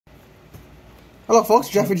Hello folks,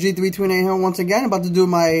 Jeffrey G328 here once again. About to do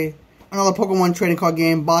my another Pokemon trading card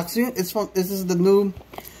game boxing. This is the new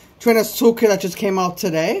Trainer's Toolkit that just came out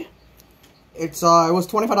today. It was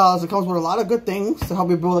 $25. It comes with a lot of good things to help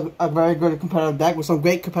you build a very good competitive deck with some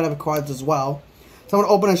great competitive cards as well. So I'm going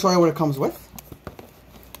to open and show you what it comes with.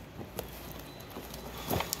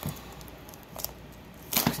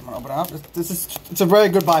 So I'm going to open it up. It's a very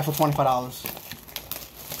good buy for $25.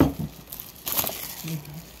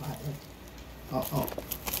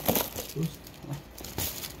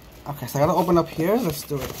 Okay, so I gotta open up here. Let's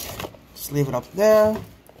do it. Just leave it up there.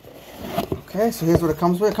 Okay, so here's what it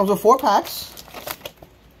comes with. It comes with 4 packs.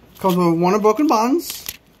 It comes with 1 Unbroken Bonds,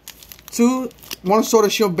 1 Sword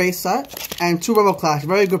and Shield base set, and 2 Rebel Clash.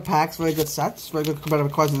 Very good packs, very good sets, very good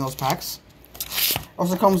competitive cards in those packs.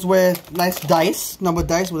 Also comes with nice dice, numbered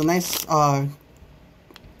dice with a nice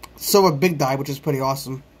silver big die, which is pretty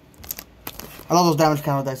awesome. I love those damage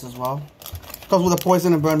counter dice as well. Comes with a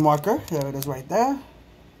poison and burn marker. There it is right there.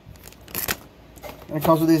 And it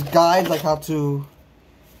comes with these guides, like how to...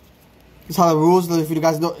 This is how the rules, if you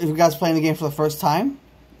guys playing the game for the first time.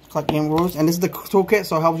 Collect game rules. And this is the toolkit,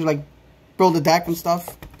 so it helps you like build the deck and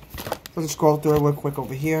stuff. Let's scroll through it real quick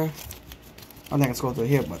over here. I don't think I can scroll through it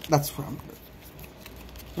here, but that's what I'm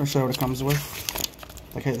going to show you what it comes with.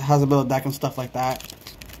 Like how to build a deck and stuff like that.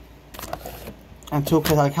 And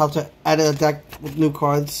toolkit, like how to edit a deck with new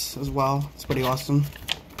cards as well. It's pretty awesome.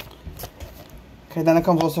 Okay, then it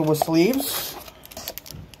comes also with sleeves.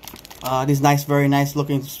 These nice, very nice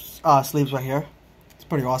looking sleeves right here. It's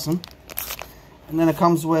pretty awesome. And then it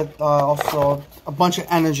comes with also a bunch of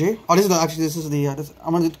energy. Oh, this is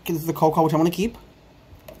the code card which I'm gonna keep.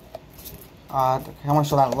 I want to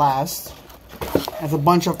show that last. It's a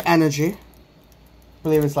bunch of energy. I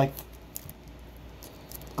believe it's like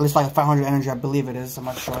at least like 500 energy. I believe it is. I'm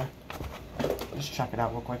not sure. Just check it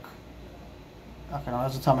out real quick. Okay, no, it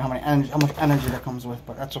doesn't tell me how much energy that comes with,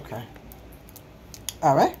 but that's okay.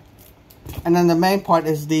 All right. And then the main part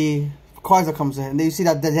is the cards that comes in. And then you see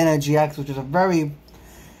that Dedenne-GX, which is a very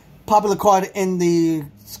popular card in the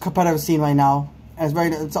competitive scene right now. And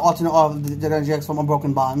it's an alternate of the Dedenne-GX from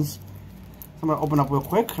Unbroken Bonds. So I'm going to open up real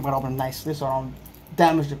quick. I'm going to open it nicely so I don't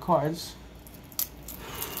damage the cards.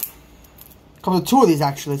 Comes with 2 of these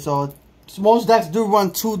actually, so most decks do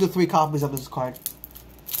run 2 to 3 copies of this card.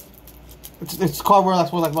 It's a card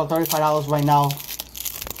that's worth like about $35 right now.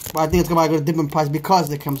 But I think it's going to be a different price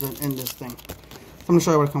because it comes in this thing. So I'm going to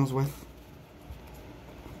show you what it comes with.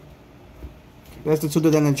 There's the 2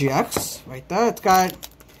 Dedenne-GX right there. It's got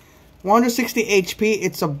 160 HP.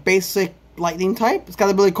 It's a basic lightning type. It's got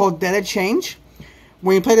the ability called Dedenne Change.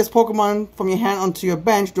 When you play this Pokemon from your hand onto your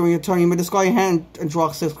bench during your turn, you may discard your hand and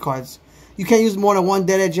draw 6 cards. You can't use more than 1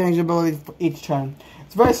 Dedenne Change ability for each turn.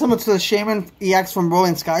 It's very similar to the Shaman EX from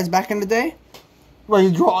Rolling Skies back in the day, where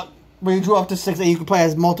you draw up to 6 and you can play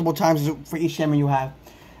as multiple times for each Shaman you have.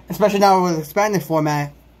 Especially now with expanded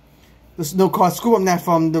format, this new card Scoop Up Net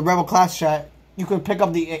from the Rebel Class set, you can pick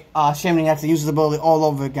up the Shaman EX and use his ability all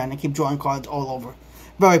over again and keep drawing cards all over.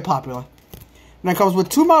 Very popular. And it comes with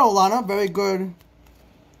 2 Model Lana, very good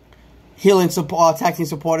healing support, attack team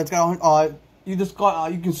support. It's got you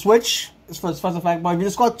can switch. It's for its first effect, but if you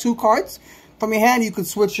discard 2 cards from your hand, you can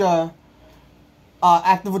switch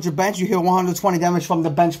active with your bench. You heal 120 damage from the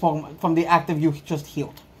bench Pokemon, from the active you just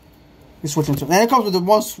healed. You switch into it. Then it comes with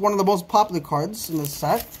one of the most popular cards in this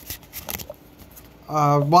set.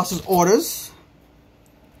 Boss's Orders.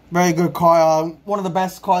 Very good card. One of the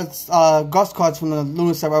best cards, Gust cards from the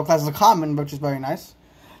Lunar set. Rebel Class is a common, which is very nice.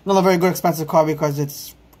 Another very good expensive card because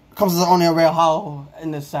it comes as only a rare hollow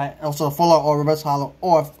in this set. Also a full art or reverse hollow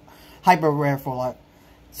or hyper rare full art.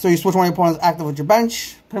 So you switch one of your opponents active with your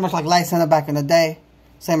bench. Pretty much like Light Center back in the day.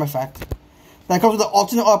 Same effect. Then it comes with the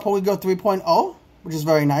alternate art Pokegear 3.0, which is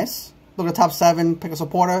very nice. Look at top 7, pick a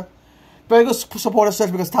supporter. Very good supporter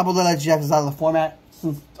search because top of the GX is out of the format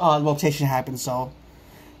since rotation happens. So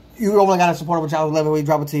you only got a supporter which out level where you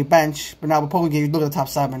drop it to your bench. But now with Pokegear, you look at the top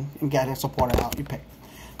 7 and get a supporter out you pick.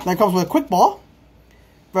 Then it comes with a Quick Ball.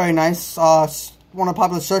 Very nice. One of the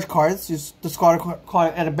popular search cards. You discard a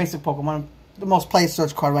card at a basic Pokemon. The most played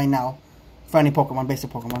search card right now for any Pokemon, basic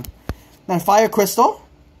Pokemon. Then Fire Crystal.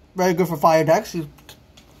 Very good for fire decks. It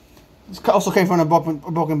also came from the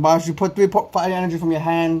Unbroken Bonds. You put 3 fire energy from your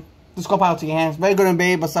hand. Discard out to your hands. Very good in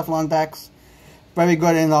Babe, Cephalon decks. Very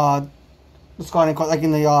good in discarding cards, like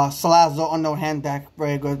in the Salazzle Unknown Hand deck.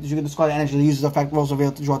 Very good. You can discard the energy to use the effect rolls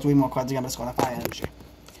revealed to draw 3 more cards again, discard the fire energy.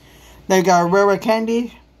 Then you got Rare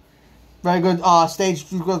Candy. Very good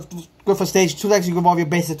good for stage 2 decks. You can evolve your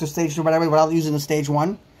basic to stage 2 whatever without using the stage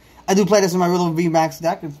 1. I do play this in my Riddle VMAX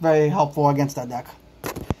deck. It's very helpful against that deck.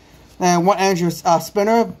 And 1 energy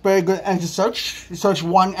spinner, very good energy search. You search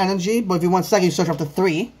 1 energy, but if you want second, you search up to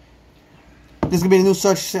 3. This is going to be the new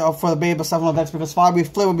search for the Baby 7 decks because Firebeat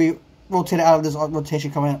Flare will be rotated out of this rotation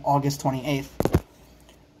coming in August 28th.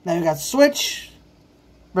 Then you got Switch.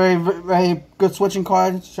 Very good switching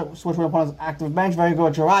card. Switch with opponent's active bench. Very good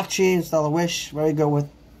with Jirachi, Stellar Wish. Very good with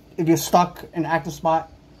if you're stuck in an active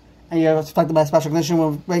spot and you're affected by special condition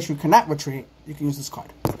with you cannot retreat, you can use this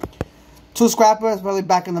card. 2 Scrapper is really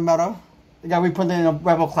back in the meta. They got reprinted in a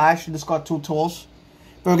Rebel Clash. You discard 2 tools.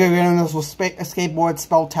 Very good getting this with skateboards,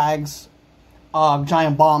 spell tags,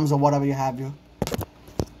 giant bombs, or whatever you have you.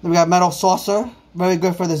 Then we got Metal Saucer. Very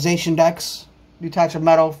good for the Zacian decks. You attach a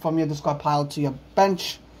metal from your discard pile to your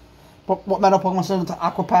bench. What metal Pokemon similar to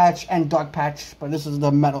Aqua Patch and Dark Patch, but this is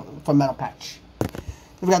the metal for Metal Patch.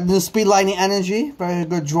 We've got the Speed Lightning Energy, very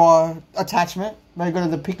good draw attachment. Very good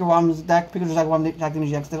at the Pikachu's deck,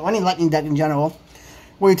 Dedenne-GX, or any Lightning deck in general.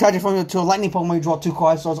 Where you attach it from to a Lightning Pokemon, you draw 2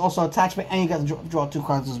 cards, so it's also attachment, and you get to draw 2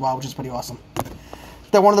 cards as well, which is pretty awesome.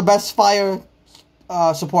 Then one of the best fire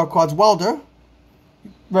support cards, Welder.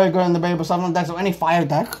 Very good in the Baby 7 deck, so any fire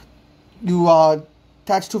deck. You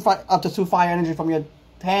attach up to 2 fire energy from your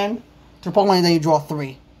hand to a Pokemon, and then you draw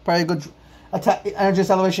 3. Very good energy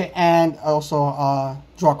acceleration and also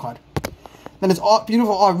draw card. Then it's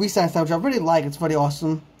beautiful reset style, which I really like. It's pretty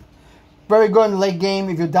awesome. Very good in the late game.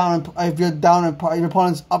 If you're down, and your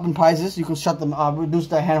opponent's up in prizes, you can shut them, reduce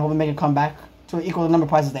their hand hold and make it come back to equal the number of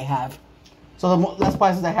prizes they have. So the less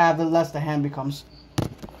prizes they have, the less the hand becomes.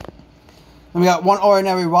 And we got 1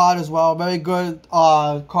 Ordinary Rod as well. Very good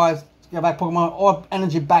cards. Get back Pokemon or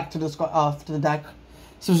energy back to the deck.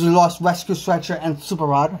 So we lost Rescue Stretcher and Super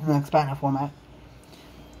Rod in an expanded format.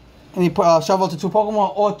 And you put shovel to 2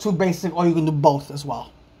 Pokemon or 2 basic, or you can do both as well.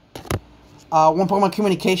 1 Pokemon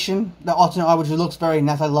Communication, the alternate art, which looks very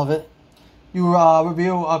nice. I love it. You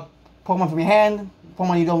reveal a Pokemon from your hand,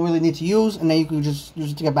 Pokemon you don't really need to use, and then you can just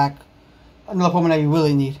use it to get back another Pokemon that you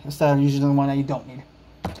really need instead of using the one that you don't need.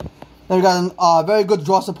 Then we got a very good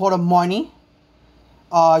draw supporter, Marnie.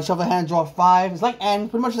 You shuffle the hand, draw 5. It's like N,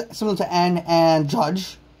 pretty much similar to N and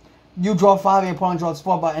Judge. You draw 5 and your opponent draws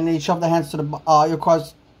 4, and then you shove the hands to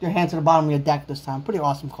the your hand to the bottom of your deck this time. Pretty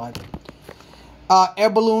awesome card. Air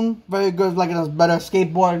Balloon, very good, like a better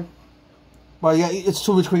skateboard. But yeah, it's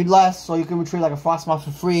to retreat less, so you can retreat like a Frostmoth for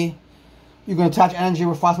free. You can attach energy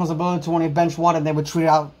with Frostmoth's ability to one of your bench water, and then retreat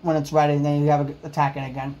out when it's ready, and then you have an attack in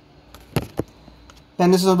again. Then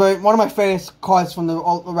this is one of my favorite cards from the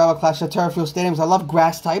Rebel Clash, the Terrafield Stadiums. I love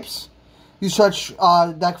grass types. You search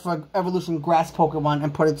deck for Evolution Grass Pokemon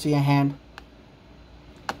and put it to your hand.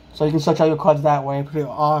 So you can search out your cards that way. You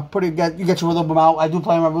get your Rillaboom out. I do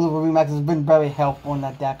play my Rillaboom Remax. It's been very helpful in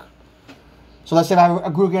that deck. So let's say if I have a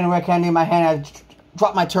Grookey and a Rare Candy in my hand, I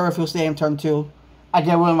drop my Terrafield Stadium turn 2. I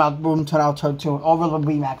get Rillaboom turn out turn 2. Or Rillaboom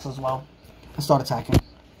Remax as well. And start attacking.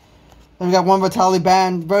 Then we got 1 Vitality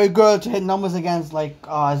Band. Very good to hit numbers against like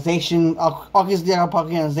Zacian, Arceus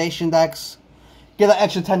Pokegear and Zacian decks. Get an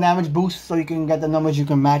extra 10 damage boost so you can get the numbers you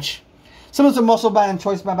can match. Similar to Muscle Band and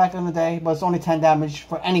Choice Band back in the day, but it's only 10 damage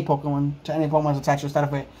for any Pokemon, to any Pokemon's attached instead of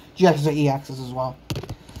GXs or EXs as well.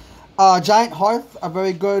 Giant Hearth, a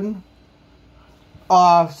very good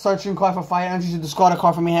searching card for fire energy. You discard a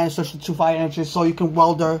card from your hand and search the 2 fire energies so you can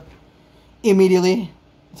Welder immediately.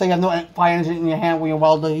 So you have no fire energy in your hand when you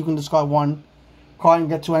Welder, you can discard 1 card and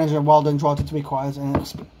get 2 energy and Welder and draw to 3 cards and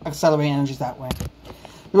accelerate energies that way.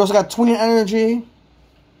 We also got Twin Energy.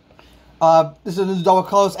 This is the double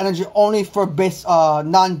colors energy only for base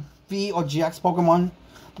non-V or GX Pokemon.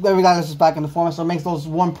 Every guy is back in the format, so it makes those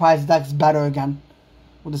 1 prize decks better again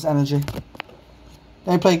with this energy.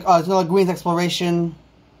 Then you play another Green's Exploration.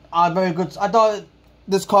 Very good. I thought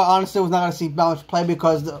this card honestly was not going to see much play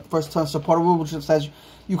because the first turn supporter rule, which says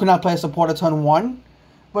you cannot play a supporter turn 1.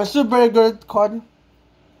 But it's still a very good card.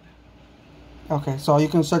 Okay, so you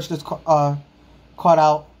can search this card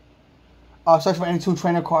out. Search for any 2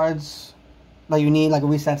 trainer cards that you need, like a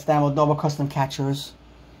reset stand with double custom catchers.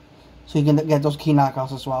 So you can get those key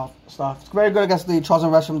knockouts as well. It's very good against the Charles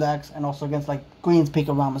and Reshiram decks and also against like Green's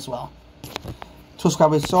Pikachu as well. 2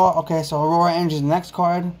 Scrabble Saw. Okay, so Aurora Energy is the next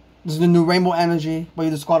card. This is the new Rainbow Energy, where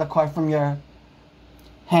you discard a card from your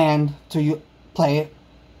hand to play it.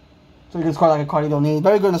 So you can discard like a card you don't need.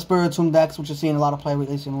 Very good in the Spiritomb decks, which you're seeing a lot of play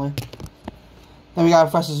recently. Then we got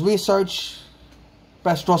Professor's Research.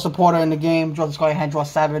 Best draw supporter in the game. Draw this card in your hand, draw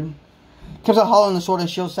 7. Keeps out Hollow in the Sword and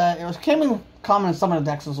Shield set. It came in common in some of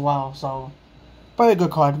the decks as well, so very good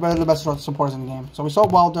card. Very the best draw supporters in the game. So we saw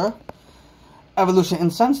Welder. Evolution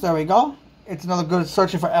Incense, there we go. It's another good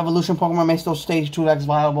searching for evolution Pokemon, makes those stage 2 decks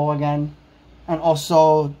viable again. And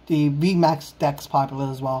also the VMAX deck's popular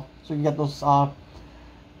as well. So you get those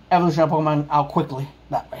evolutionary Pokemon out quickly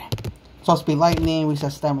that way. So Speed Lightning,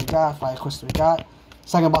 Reset Stem we got, Fire Crystal we got.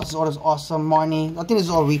 Second box's order is awesome. Marnie. I think these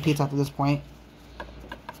are all repeats after this point.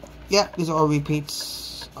 Yeah, these are all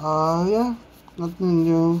repeats. Yeah, nothing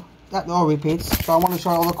new. Yeah, they're all repeats. So I want to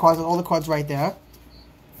show all the cards right there.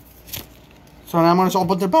 So now I'm going to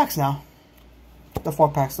open the packs now. The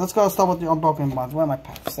 4 packs. Let's go start with the Unbroken Bonds. Where are my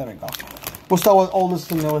packs? There we go. We'll start with oldest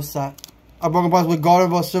to newest set. Unbroken Bonds with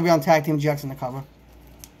Gardevoir, Sylveon, Tag Team GX in the cover.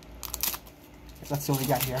 Let's see what we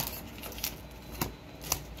got here.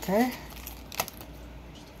 Okay.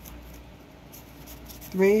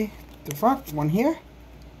 3 to the front, 1 here.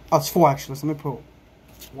 Oh, it's 4 actually, so let me put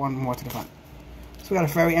 1 more to the front. So we got a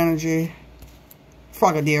Fairy Energy,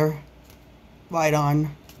 Frogadier, Rhydon,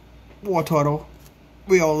 War Turtle,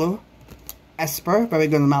 Riolu, Esper, very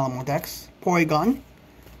good in the Malamar decks, Porygon,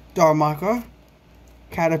 Darumaka,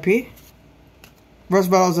 Caterpie, Reverse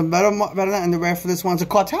Battles and better and the rare for this one's a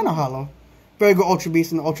Cortana Hollow. Very good Ultra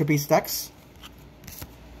Beast in the Ultra Beast decks.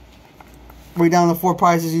 We're down to 4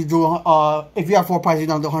 prizes. You do if you have 4 prizes, you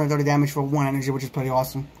down to 130 damage for 1 energy, which is pretty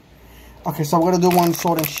awesome. Okay, so we're gonna do one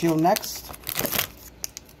Sword and Shield next.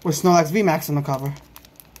 With Snorlax VMAX on the cover.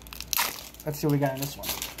 Let's see what we got in this one.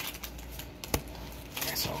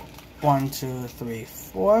 Okay, so 1, 2, 3,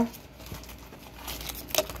 4.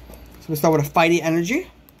 So we start with a Fighty Energy.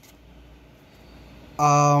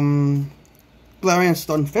 Galarian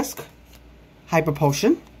Stunfisk. Hyper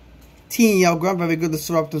Potion. Teen Yellgrunt, very good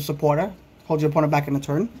disruptive supporter. Hold your opponent back in the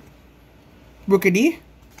turn. Rookidee.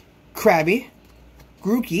 Krabby.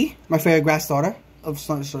 Grookey, my favorite grass starter of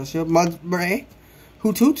Sword and Shield. Mudbray.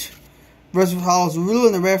 Hoothoot. Versatile's Rulu,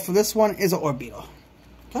 and the rare for this one is an Orbeetle.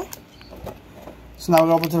 Okay. So now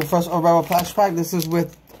we're over to the first Orbeetle Flash Pack. This is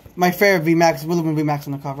with my favorite VMAX, Rillaboom VMAX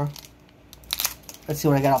on the cover. Let's see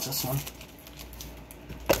what I got off this one.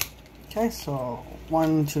 Okay, so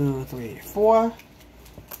 1, 2, 3, 4.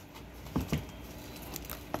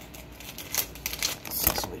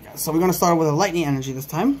 So we're going to start with a Lightning Energy this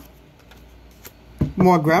time.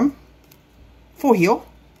 Morgrem. Full Heal.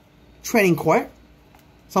 Training Court.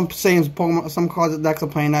 Some Pokemon, some cards that decks are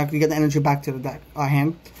playing now. You get the energy back to the deck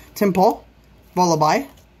hand. Timpole. Lullaby.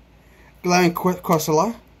 Galarian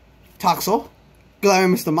Corsola. Toxel.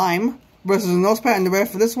 Galarian Mr. Mime. Versus a Nosepack, and the rare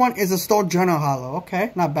for this one is a Stonejourner Hollow.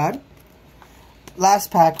 Okay, not bad.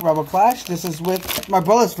 Last pack, Rebel Clash. This is with my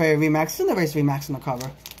brother's favorite VMAX, and the race VMAX on the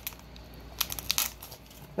cover.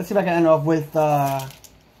 Let's see if I can end off with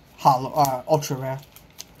Hollow, Ultra Rare.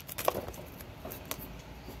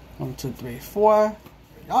 1, 2, 3, 4. There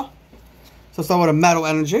we go. So start with a Metal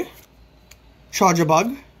Energy, Charger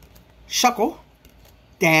Bug, Shuckle,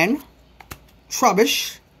 Dan,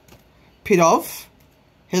 Trubbish, Pidove,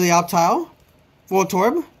 Helioptile,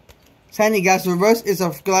 Voltorb. Sandy Gas Reverse is a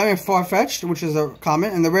Galarian Farfetch'd, which is a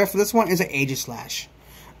common, and the rare for this one is an Aegislash.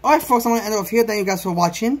 Alright folks, I'm going to end off here. Thank you guys for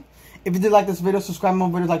watching. If you did like this video, subscribe to more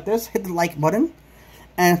videos like this, hit the like button,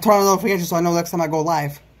 and turn on the notifications so I know next time I go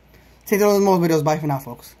live. Take care of more videos. Bye for now,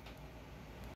 folks.